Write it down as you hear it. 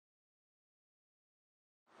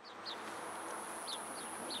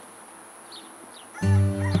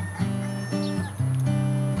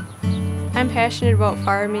passionate about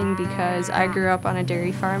farming because I grew up on a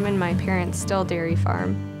dairy farm and my parents still dairy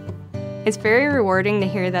farm. It's very rewarding to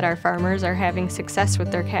hear that our farmers are having success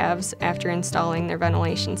with their calves after installing their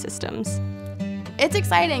ventilation systems. It's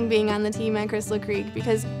exciting being on the team at Crystal Creek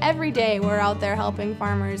because every day we're out there helping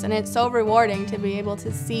farmers, and it's so rewarding to be able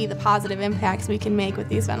to see the positive impacts we can make with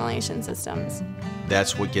these ventilation systems.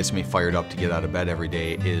 That's what gets me fired up to get out of bed every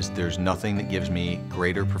day. Is there's nothing that gives me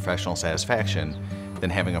greater professional satisfaction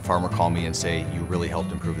than having a farmer call me and say, "You really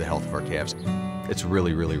helped improve the health of our calves." It's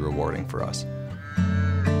really, really rewarding for us.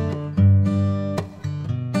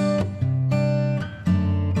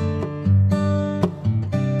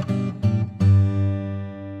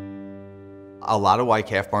 A lot of why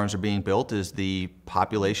calf barns are being built is the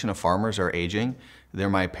population of farmers are aging. They're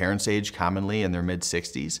my parents' age, commonly in their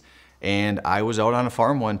mid-60s. And I was out on a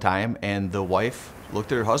farm one time and the wife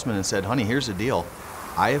looked at her husband and said, "Honey, here's the deal.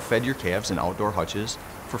 I have fed your calves in outdoor hutches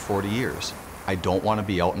for 40 years. I don't want to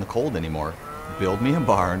be out in the cold anymore. Build me a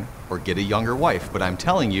barn or get a younger wife, but I'm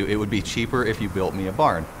telling you it would be cheaper if you built me a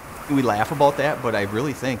barn." We laugh about that, but I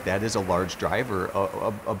really think that is a large driver,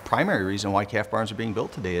 a primary reason why calf barns are being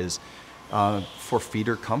built today is for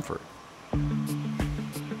feeder comfort.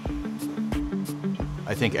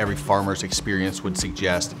 I think every farmer's experience would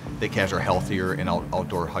suggest that calves are healthier in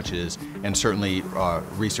outdoor hutches, and certainly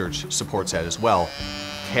research supports that as well.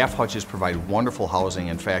 Calf hutches provide wonderful housing.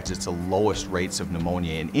 In fact, it's the lowest rates of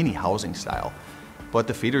pneumonia in any housing style, but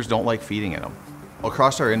the feeders don't like feeding in them.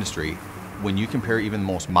 Across our industry, when you compare even the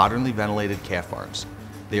most modernly ventilated calf barns,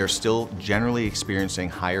 they are still generally experiencing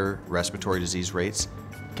higher respiratory disease rates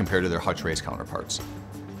compared to their hutch-raised counterparts.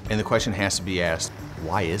 And the question has to be asked,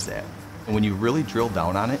 why is that? And when you really drill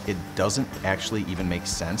down on it, it doesn't actually even make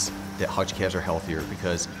sense that hutch calves are healthier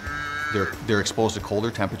because they're exposed to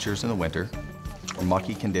colder temperatures in the winter or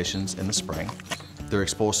mucky conditions in the spring. They're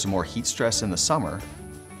exposed to more heat stress in the summer,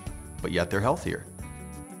 but yet they're healthier.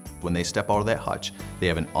 When they step out of that hutch, they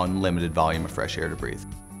have an unlimited volume of fresh air to breathe.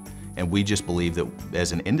 And we just believe that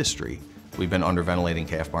as an industry, we've been underventilating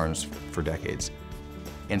calf barns for decades.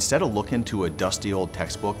 Instead of looking to a dusty old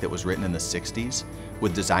textbook that was written in the 60s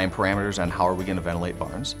with design parameters on how are we going to ventilate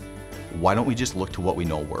barns, why don't we just look to what we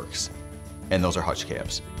know works? And those are hutch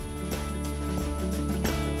calves.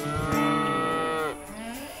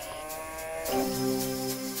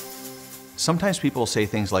 Sometimes people say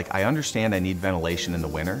things like, "I understand I need ventilation in the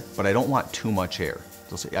winter, but I don't want too much air."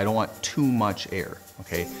 They'll say, "I don't want too much air,"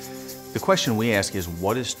 okay? The question we ask is,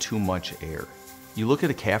 what is too much air? You look at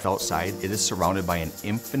a calf outside, it is surrounded by an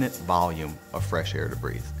infinite volume of fresh air to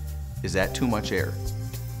breathe. Is that too much air?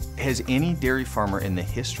 Has any dairy farmer in the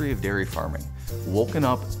history of dairy farming woken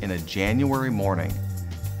up in a January morning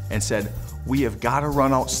and said, "We have got to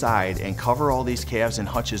run outside and cover all these calves and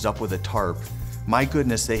hutches up with a tarp. My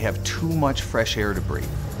goodness, they have too much fresh air to breathe"?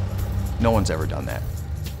 No one's ever done that.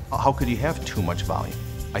 How could you have too much volume?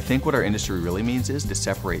 I think what our industry really means is to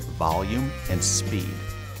separate volume and speed.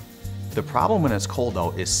 The problem when it's cold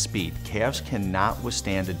out is speed. Calves cannot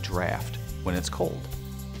withstand a draft when it's cold.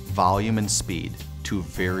 Volume and speed, two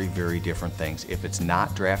very, very different things. If it's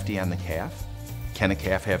not drafty on the calf, can a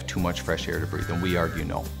calf have too much fresh air to breathe? And we argue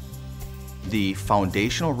no. The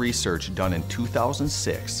foundational research done in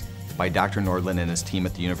 2006 by Dr. Nordland and his team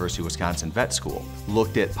at the University of Wisconsin Vet School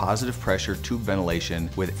looked at positive pressure tube ventilation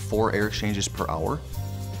with 4 air exchanges per hour,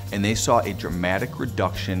 and they saw a dramatic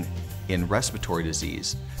reduction in respiratory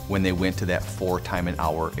disease when they went to that 4 time an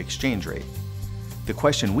hour exchange rate. The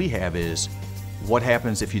question we have is, what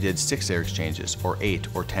happens if you did 6 air exchanges, or 8,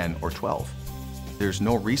 or 10, or 12? There's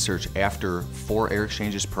no research after 4 air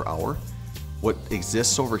exchanges per hour. What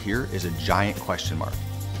exists over here is a giant question mark.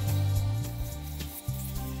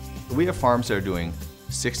 We have farms that are doing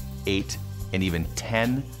 6, 8, and even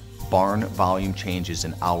 10 barn volume changes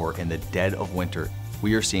an hour in the dead of winter.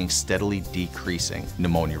 We are seeing steadily decreasing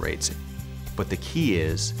pneumonia rates. But the key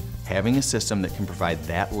is having a system that can provide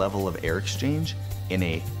that level of air exchange in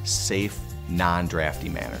a safe, non-drafty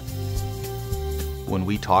manner. When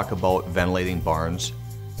we talk about ventilating barns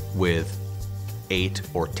with 8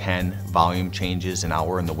 or 10 volume changes an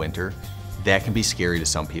hour in the winter, that can be scary to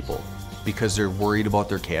some people because they're worried about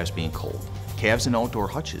their calves being cold. Calves in outdoor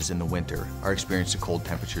hutches in the winter are experiencing cold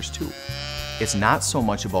temperatures too. It's not so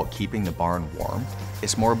much about keeping the barn warm,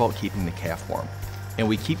 it's more about keeping the calf warm. And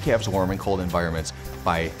we keep calves warm in cold environments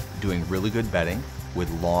by doing really good bedding with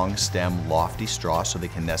long stem, lofty straw so they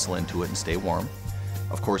can nestle into it and stay warm.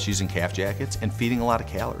 Of course, using calf jackets and feeding a lot of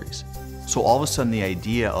calories. So all of a sudden the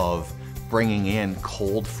idea of bringing in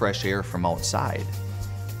cold, fresh air from outside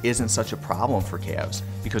isn't such a problem for calves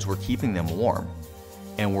because we're keeping them warm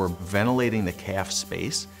and we're ventilating the calf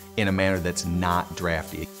space in a manner that's not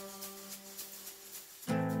drafty.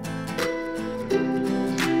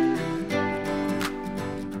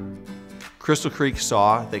 Crystal Creek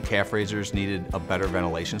saw that calf raisers needed a better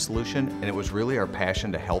ventilation solution, and it was really our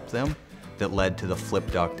passion to help them that led to the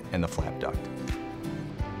flip duct and the flap duct.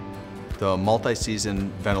 The multi-season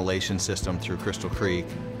ventilation system through Crystal Creek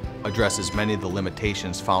addresses many of the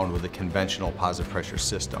limitations found with a conventional positive pressure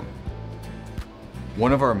system.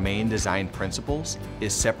 One of our main design principles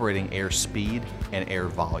is separating air speed and air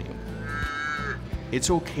volume. It's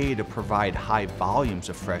okay to provide high volumes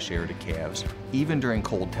of fresh air to calves, even during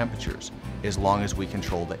cold temperatures, as long as we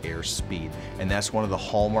control the air speed. And that's one of the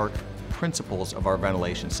hallmark principles of our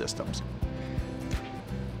ventilation systems.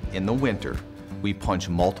 In the winter, we punch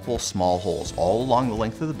multiple small holes all along the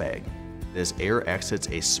length of the bag. As air exits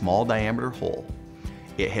a small diameter hole,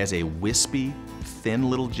 it has a wispy, thin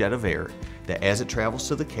little jet of air that as it travels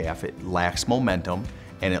to the calf, it lacks momentum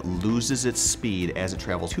and it loses its speed as it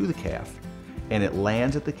travels to the calf, and it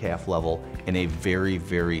lands at the calf level in a very,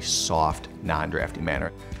 very soft, non-drafty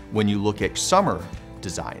manner. When you look at summer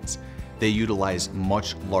designs, they utilize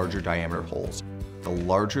much larger diameter holes. The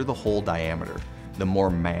larger the hole diameter, the more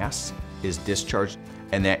mass is discharged,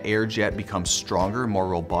 and that air jet becomes stronger, more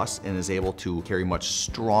robust, and is able to carry much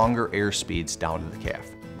stronger air speeds down to the calf.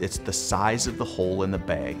 It's the size of the hole in the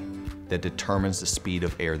bag that determines the speed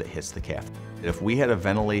of air that hits the calf. If we had a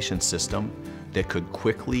ventilation system that could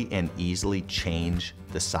quickly and easily change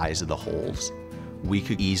the size of the holes, we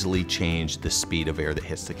could easily change the speed of air that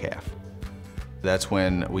hits the calf. That's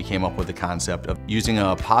when we came up with the concept of using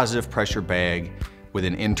a positive pressure bag with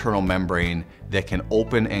an internal membrane that can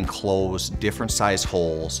open and close different size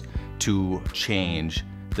holes to change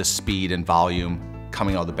the speed and volume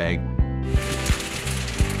coming out of the bag.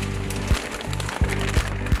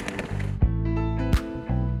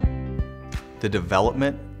 The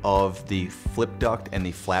development of the flip duct and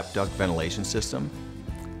the flap duct ventilation system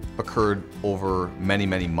occurred over many,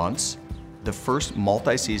 many months. The first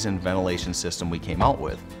multi-season ventilation system we came out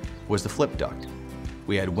with was the flip duct.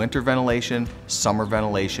 We had winter ventilation, summer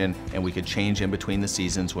ventilation, and we could change in between the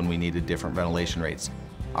seasons when we needed different ventilation rates.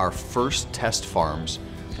 Our first test farms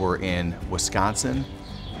were in Wisconsin,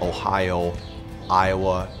 Ohio,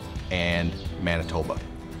 Iowa, and Manitoba.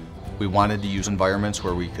 We wanted to use environments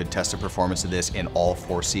where we could test the performance of this in all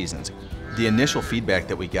 4 seasons. The initial feedback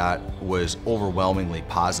that we got was overwhelmingly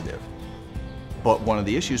positive. But one of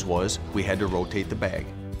the issues was we had to rotate the bag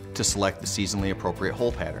to select the seasonally appropriate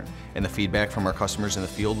hole pattern. And the feedback from our customers in the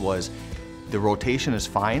field was the rotation is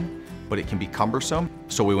fine, but it can be cumbersome.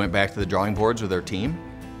 So we went back to the drawing boards with our team,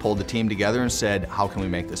 pulled the team together and said, how can we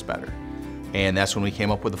make this better? And that's when we came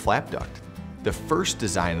up with the flap duct. The first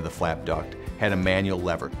design of the flap duct had a manual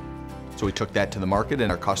lever. So we took that to the market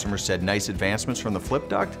and our customers said, nice advancements from the flip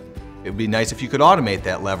duct. It would be nice if you could automate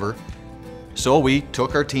that lever. So we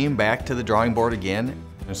took our team back to the drawing board again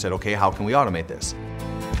and said, okay, how can we automate this?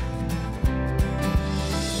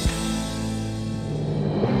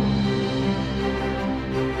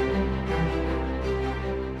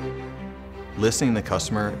 Listening to the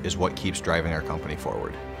customer is what keeps driving our company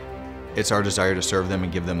forward. It's our desire to serve them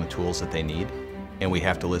and give them the tools that they need, and we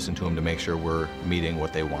have to listen to them to make sure we're meeting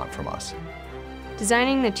what they want from us.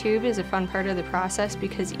 Designing the tube is a fun part of the process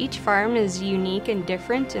because each farm is unique and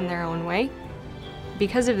different in their own way.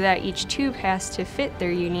 Because of that, each tube has to fit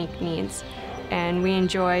their unique needs, and we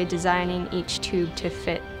enjoy designing each tube to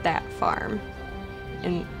fit that farm.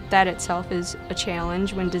 And that itself is a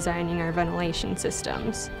challenge when designing our ventilation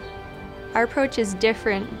systems. Our approach is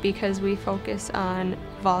different because we focus on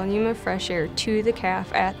volume of fresh air to the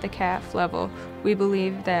calf at the calf level. We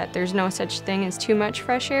believe that there's no such thing as too much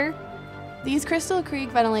fresh air. These Crystal Creek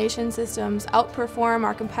ventilation systems outperform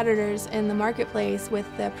our competitors in the marketplace with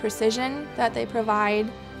the precision that they provide.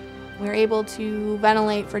 We're able to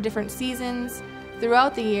ventilate for different seasons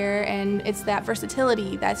throughout the year, and it's that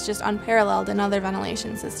versatility that's just unparalleled in other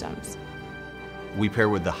ventilation systems. We pair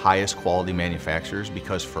with the highest quality manufacturers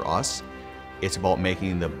because for us, it's about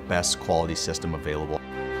making the best quality system available.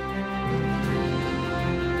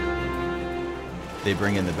 They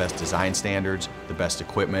bring in the best design standards, the best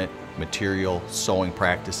equipment, material, sewing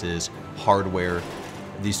practices, hardware.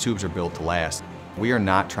 These tubes are built to last. We are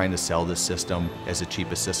not trying to sell this system as the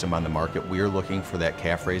cheapest system on the market. We are looking for that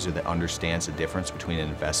calf raiser that understands the difference between an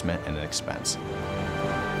investment and an expense.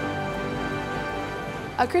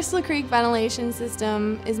 A Crystal Creek ventilation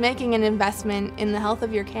system is making an investment in the health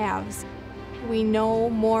of your calves. We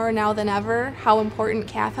know more now than ever how important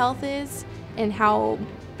calf health is and how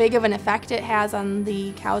big of an effect it has on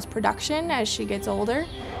the cow's production as she gets older.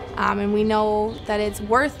 And we know that it's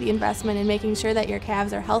worth the investment in making sure that your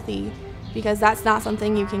calves are healthy, because that's not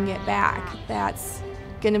something you can get back. That's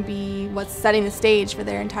going to be what's setting the stage for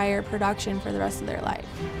their entire production for the rest of their life.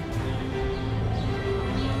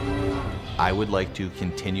 I would like to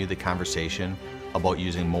continue the conversation about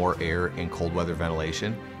using more air in cold weather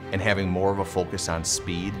ventilation and having more of a focus on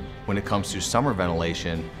speed. When it comes to summer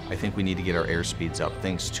ventilation, I think we need to get our air speeds up,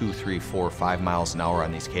 things 2, 3, 4, 5 miles an hour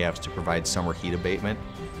on these calves to provide summer heat abatement.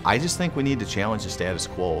 I just think we need to challenge the status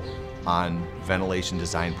quo on ventilation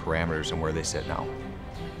design parameters and where they sit now.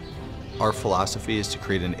 Our philosophy is to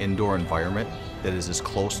create an indoor environment that is as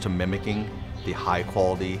close to mimicking the high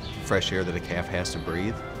quality fresh air that a calf has to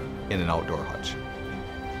breathe in an outdoor hutch.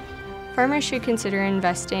 Farmers should consider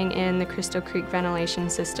investing in the Crystal Creek ventilation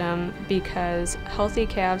system because healthy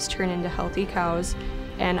calves turn into healthy cows,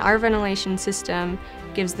 and our ventilation system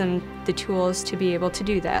gives them the tools to be able to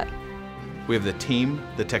do that. We have the team,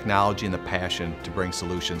 the technology, and the passion to bring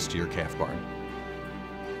solutions to your calf barn.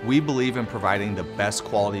 We believe in providing the best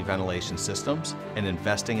quality ventilation systems and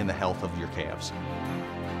investing in the health of your calves.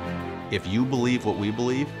 If you believe what we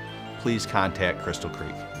believe, please contact Crystal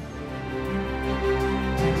Creek.